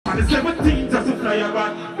On the 17th, just to fly a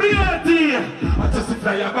bat. BRT, I just to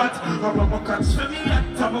fly a bat. I want my catch for me,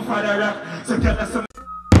 I'm a father rock. So get us some.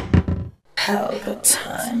 Pelpa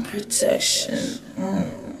time protection.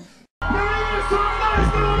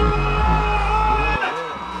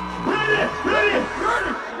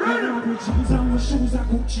 Shoes on my shoes, I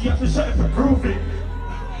Gucci up the shirt for groovy.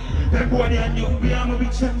 That boy they knew me, I'm a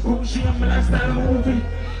big champ, Gucci, I'm a lifestyle movie.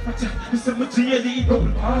 It's a material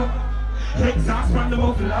gold bar. Exhaust from the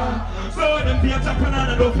muffler. So them be a jumping on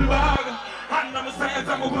a duffel bag. And I'm a science,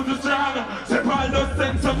 I'm a good strong. Step all those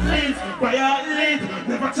sense of leads. Why I lead,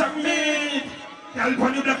 never check me. Y'all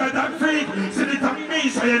pon you black as that freak. See it on me,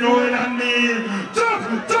 so you know it on me.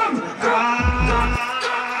 Jump, jump,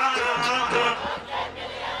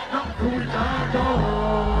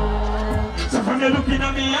 so from you looking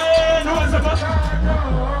at me, I know what's about.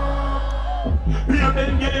 We have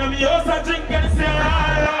been getting on me, also drink and say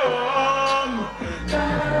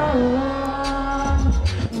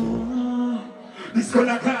this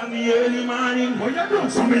color call me early morning.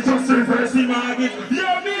 So me just reverse the market.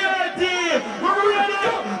 Yo, me AT, we're ready.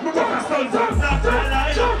 We're going to start jump, not try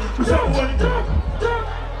line. We're so one jump.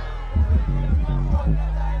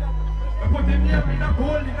 Put them here in a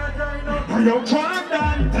hole in a dry now. Yo, calm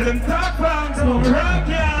down, tell them talk fast, no rock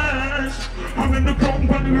yash. I'm in the ground,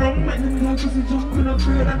 on the ground, make them like us jumping up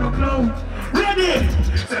here and no clown. Ready?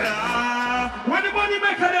 Say, when the money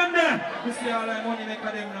make them there? You see all that money make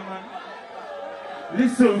them there, man.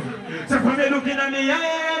 Listen, so when they looking at me,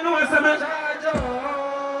 I know what's a charge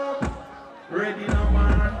up. Ready now,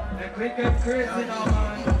 man. The quick get crazy now,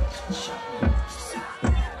 man.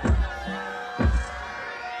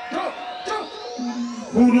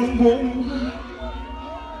 Boom, boom.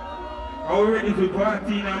 Are we ready for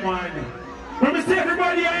party now, man? Let me see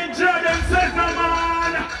everybody enjoy themselves now,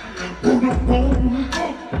 man. Boom, boom, boom.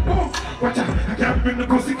 Watch out, I can't bring the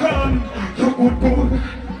pussy come. You're good, good.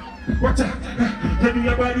 Watch out, tell me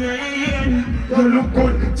your body in. You look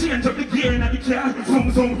good. Change up the gear in the car.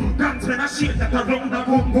 Zoom, zoom. Dance when I shake that around the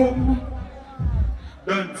boom, boom.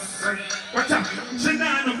 Dance. Watch out, she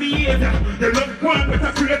not no behavior. They love one, but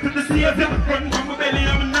I pray to the savior. Run from my belly,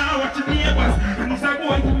 I'm now watching neighbors. And it's a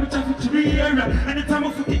boy, I'm trying to be here. Anytime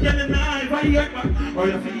I forget yelling, I hear back. Oh,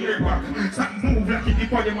 you feel hear back. Stop move like if you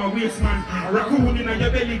put in my waist, man. A raccoon in your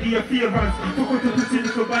belly, give you favors. Fuck out to the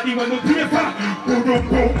little body when we paper. Boom, boom,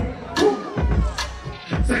 boom.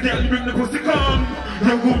 Say, girl, bring the pussy come.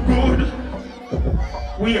 You good, good.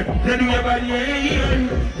 Weird, you do your body, yeah.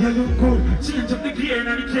 You look good. Change up the gear and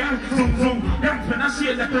the car. Zoom, zoom. Dance when I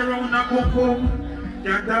shake that around and boom, boom.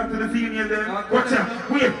 Can't talk to the female then. Watch out.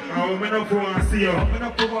 Wait. Oh, me no for to see you. Oh, me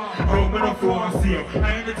no for to see you.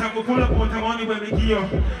 I ain't the time to pull up on the money when we give you.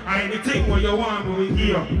 I ain't the thing what you want when we give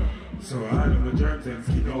you. So all of the germs and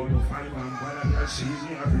skid out the 5 and bother she's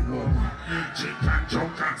in every one. Jake and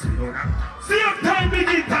jump and spin out. See you time,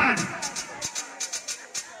 biggie time.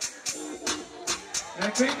 I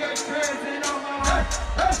think it's crazy no more.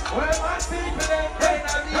 Well, my people ain't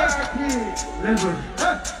on the RP. Listen.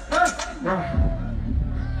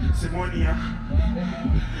 Simonia.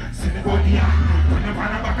 Simonia. When you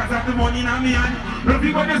find a back as of the money in my hand. Love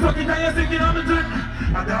you when you're sucking and you're sticking on the drink.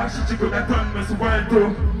 And that shit you could have done me so well too.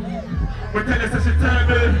 But tell us that she's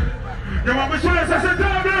terrible. You want me to show us that she's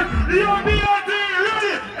terrible? You want me out there,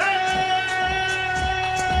 ready?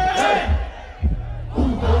 Hey!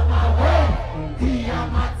 Move on my way.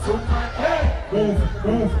 Move,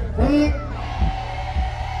 move, move.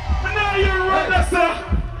 Now you're right, sir.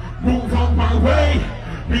 Move on my way.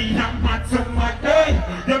 Be a man to my day.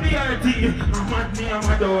 You be RT. I'm at me and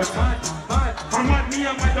my dog. I'm at me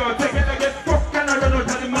and my dog. Take it to get fucked and I run out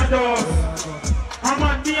of my dog. I'm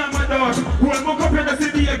at me and my dog. Who will move up in the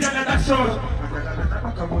city again at that short.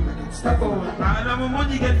 Stop out. And I'm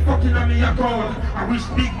money get fucking on me account. I wish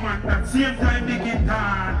big man that same time they get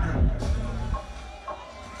done.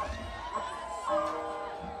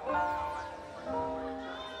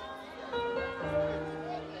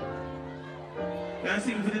 Can I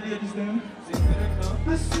sing for the ladies now? Sing for them now.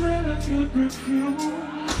 The smell of your perfume.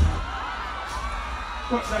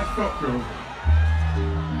 Fuck that fuck, bro.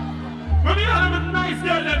 When you have a nice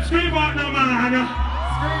girl, them scream out now, man.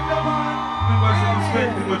 Scream now, man. Remember, I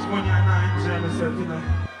spend too much money and I enjoy myself, you know.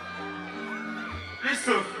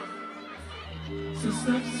 Listen. So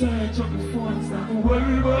stop search on the phone, stop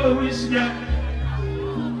worry about which guy.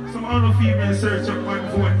 Some other female search up my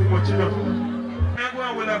phone too much, you know.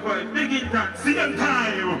 Everyone will have a big impact, see them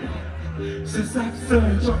time. Since I've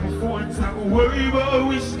searched on my phone, stop worry about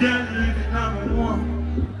which girl living on my wall.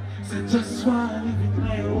 So just one living in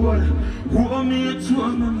my world. Who are me to a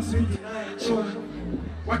man, sweet in my chore.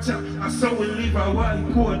 Watch out, I saw we live a white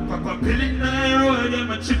code. Papa pilling 9 road,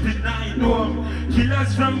 them a chipping 9 home.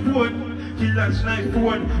 Killers from port, killers 9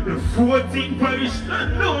 port. The 14th parish,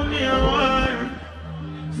 not know me a one.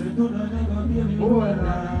 Say, don't I never be a boy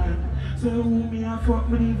lad. Say, who me a fuck,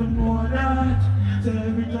 me even know that. Say,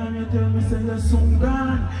 every time you tell me, say, you're soon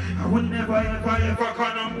gone. I will never, ever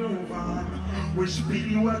gonna move on. Wish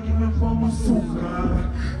Billy will give me for my sugar.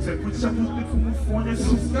 Say, put some music for my phone, it's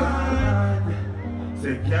so gone.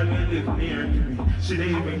 Say, girl, you live near to me. She don't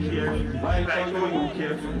even care for me. Like, no, you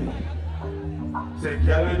care for me. Say,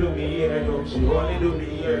 girl, you do me here, though. She only do me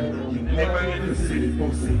here. You never get to see the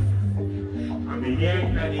pussy. I'm in here,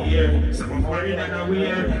 in the ear. So I'm worried and I'm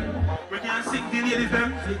weird. We can't sing the ladies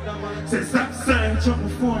them. Say, stop searching on my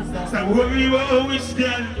phone. Stop worrying about which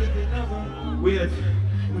girl. Wait.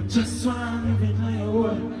 We just want to live in your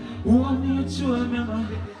world. Who want me to show remember?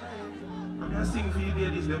 I sing for you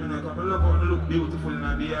ladies them, and I love how they look beautiful in the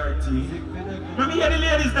BRT. Let me hear the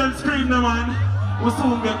ladies them scream now, man. We'll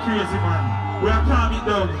soon get crazy, man. We'll calm it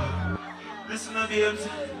down. Listen to babes.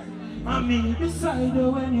 I'm me beside you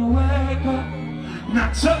when you wake up.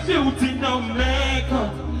 Natural beauty, no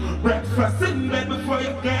makeup. Breakfast in bed before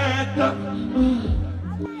you get up.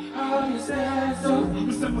 How you say so?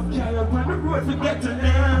 We say my carry up on the road, forget to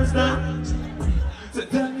nails down. So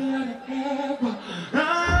tell me how to ever.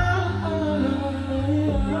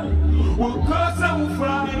 We'll cross and we'll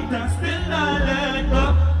fight and still not let go.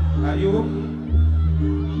 Are you?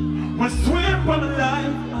 We'll swim for my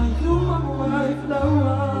life. Are you my wife now?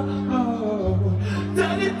 Oh,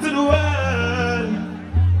 tell it to the world.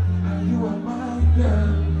 Are you my girl?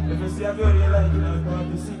 If you see a girl you like, you know, about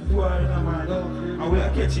to sing to her in a man. And we'll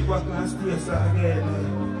catch you back and stay so again.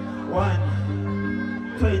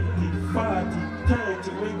 1, 20, 40,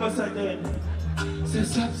 30, we go again. Say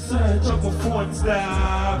stop search on my phone,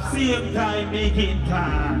 stop. Same time, making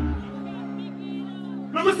time.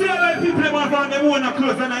 Let me see a lot of people that want to find them own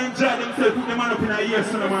clothes and I enjoy themselves, put them up in a ear,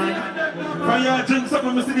 so man. When you drink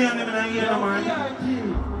something, I see them in a ear, man.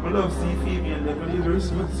 I love see female, they believe very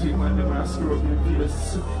smooth sweet, man. They want to screw up your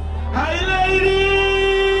face. Hi,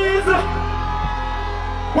 ladies!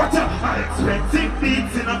 Watch out! Expensive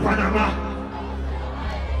beats in a Panama.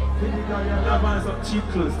 That man's up cheap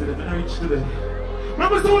clothes today, but I reach today.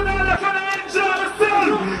 Remember soon I can enjoy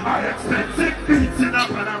myself. I expensive beats in a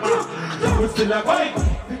Panama. We still a bike.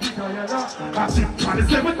 I chip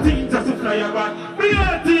 2017 just to fly a bat.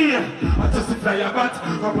 BRT, I just to fly a bat.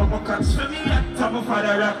 I want my catch for me at top of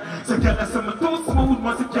father rock. So can I say my too smooth,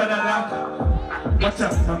 must you can laugh. Watch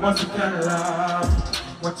out, I must you can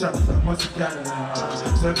laugh. Watch out, I must you can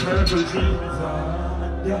laugh. So purple jeans on.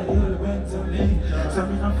 Yeah, you went to me. So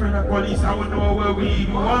me not afraid of police, I will know where we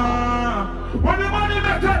go. When the money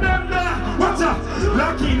back at them there. Watch out,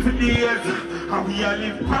 lock in for days. And we all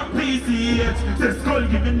live from PCH. Say skull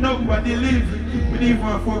give me nobody live. We need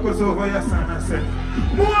more focus over your son and say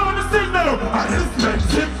more on the signal. I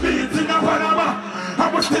expensive beats in a Panama. I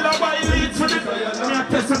was still a buy leads for this. Me a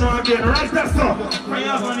test on again, right that's so. When you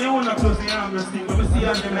have money, you wanna close the arm and thing. But we see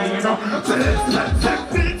how them like, you know. So expensive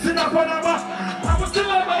beats in a Panama. I was still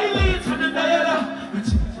a buy leads for the dialogue. And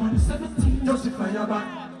she was 17, just to fly a bat.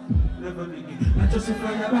 Never begin, not just to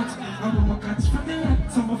fly a bat. I want my catch from the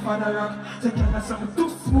act, some of father rock. Take care of something too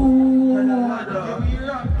smooth. And a ladder. Yeah, we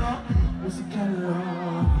rock now. Musical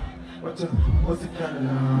love. Watch out, musical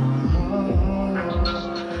love.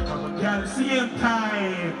 I'm a girl, same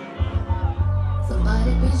time.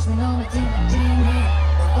 Somebody bitch me know what I'm doing.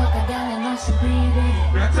 Fuck a girl and now she breathing.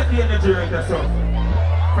 We are taking the energy right there, so.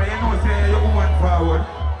 For you know, say you're woman forward.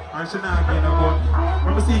 And she not getting a gun.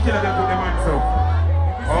 Remember see killer them put them hands up.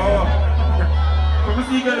 Oh. Remember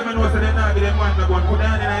see killer them know say they not get them hands up. Put them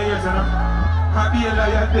in the ears, you know. Happy a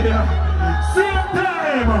liar there. Same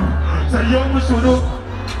time. So young we should do.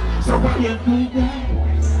 So what you do then?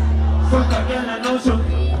 Fuck a girl and know so.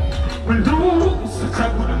 We lose such a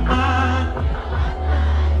good man.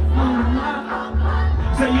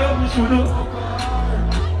 So young we should do.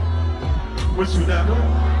 We should have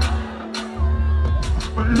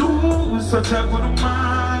lose such a good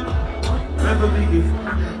man. Never begin.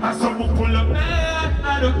 As someone pull up there,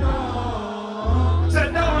 I don't know.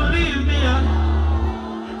 Say don't leave me on.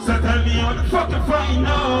 So tell me how the fuck if I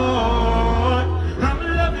know. I'm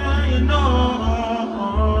loving when you know.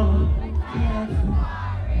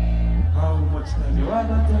 How much time you are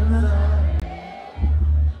not tell me.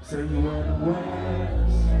 Say you are the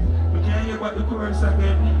worst. We can't hear about the chorus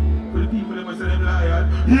again. For the people that must say them liar.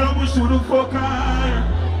 Yeah, we should have fuck higher.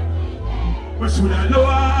 We should have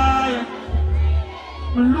lower.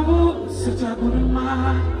 We lose such a good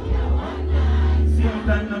man. Same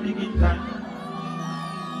time, no begin time.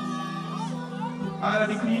 All of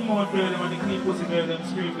the clean mouth girl them and the clean pussy girl them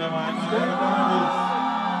scream them man. Scream now.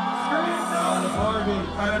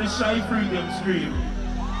 All of the shy freak them scream.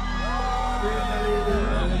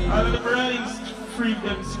 All of the brain freak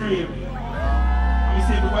them scream. And we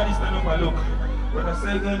see everybody stand up and look. But I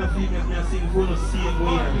say girl of females me sing full of same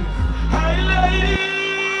way. Hi lady!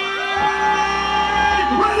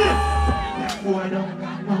 Ready? That boy don't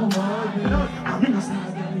got no money. I'm in the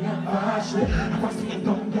stars, girl, you're fashion. I was singing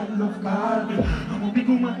down, girl, love call me. I'm a big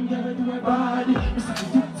woman, girl, do my body. Mr.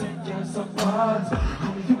 You take girl so fast.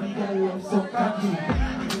 I'm a beauty girl, love so cocky.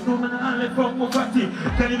 You know man, I left from my fatty.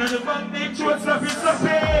 Girl, in the bank, they throw sloppy,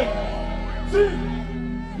 sloppy.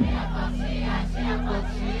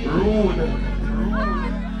 Rude.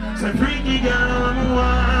 Say freaky girl, I'm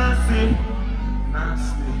wassy.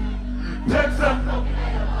 Nasty. Text up.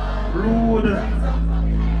 Rude.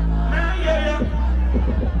 Yeah.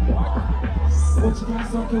 What you got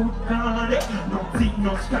so cute, darling? No teeth,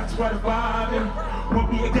 no scratch for the body. Won't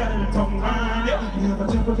be a girl in the tongue round it. You never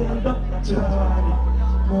jump a girl up, Charlie.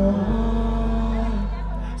 Oh,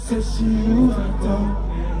 says she use her tongue.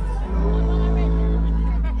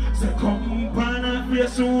 Say come on and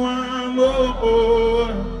face one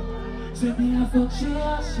more. Say me a fuck, she a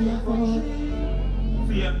fuck.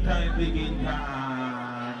 Same time begin time.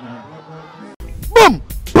 Boom!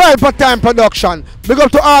 Pelpa Time Production. Big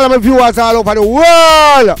up to all of my viewers all over the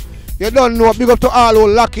world. You don't know. Big up to all who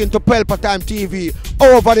lock into Pelpa Time TV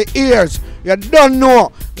over the years. You don't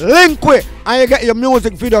know. Link with and you get your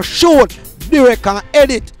music video shoot, direct and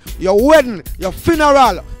edit. Your wedding, your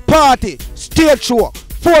funeral, party, stage show,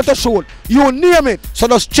 photo shoot, you name it. So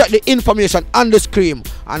just check the information on the screen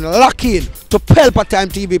and lock in to Pelpa Time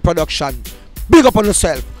TV Production. Big up on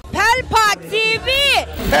yourself. Pelpa TV!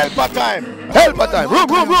 Pelpa Time! Pelpa Time! Room!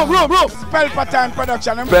 Pelpa Time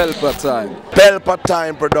Production. Pelpa Time. Pelpa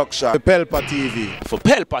Time Production. Pelpa TV. For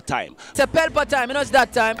Pelpa Time. It's a Pelpa Time, you know it's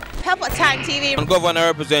that time. Pelpa Time TV. I'm governor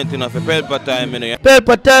representing of Pelpa Time, you know.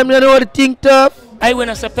 Pelpa Time, you know what the thing tough? I when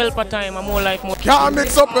I say Pelpa Time, I'm more like more. Can't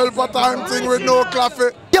mix up Pelpa Time thing with no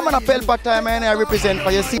coffee. Yeah, man, a Pelpa Time, and I represent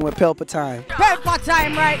for you. See, with Pelpa Time. Pelpa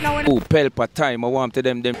Time right now. Oh, Pelpa Time, I want to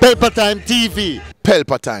them. Pelpa Time TV.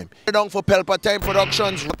 Pelpa Time. You're down for Pelpa Time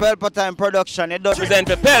Productions. Pelpa Time Production. You don't Present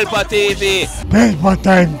for Pelpa TV. Pelpa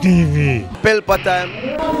Time TV. Pelpa Time.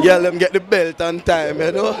 Yeah, let them get the belt on time,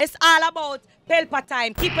 you know. It's all about Pelpa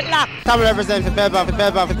Time. Keep it locked. Come represent for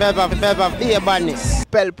Pelpa, Be a badness.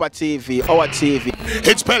 Pelpa TV, our TV.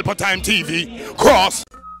 It's Pelpa Time TV. Cross.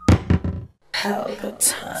 Pelpa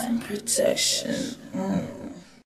Time Protection.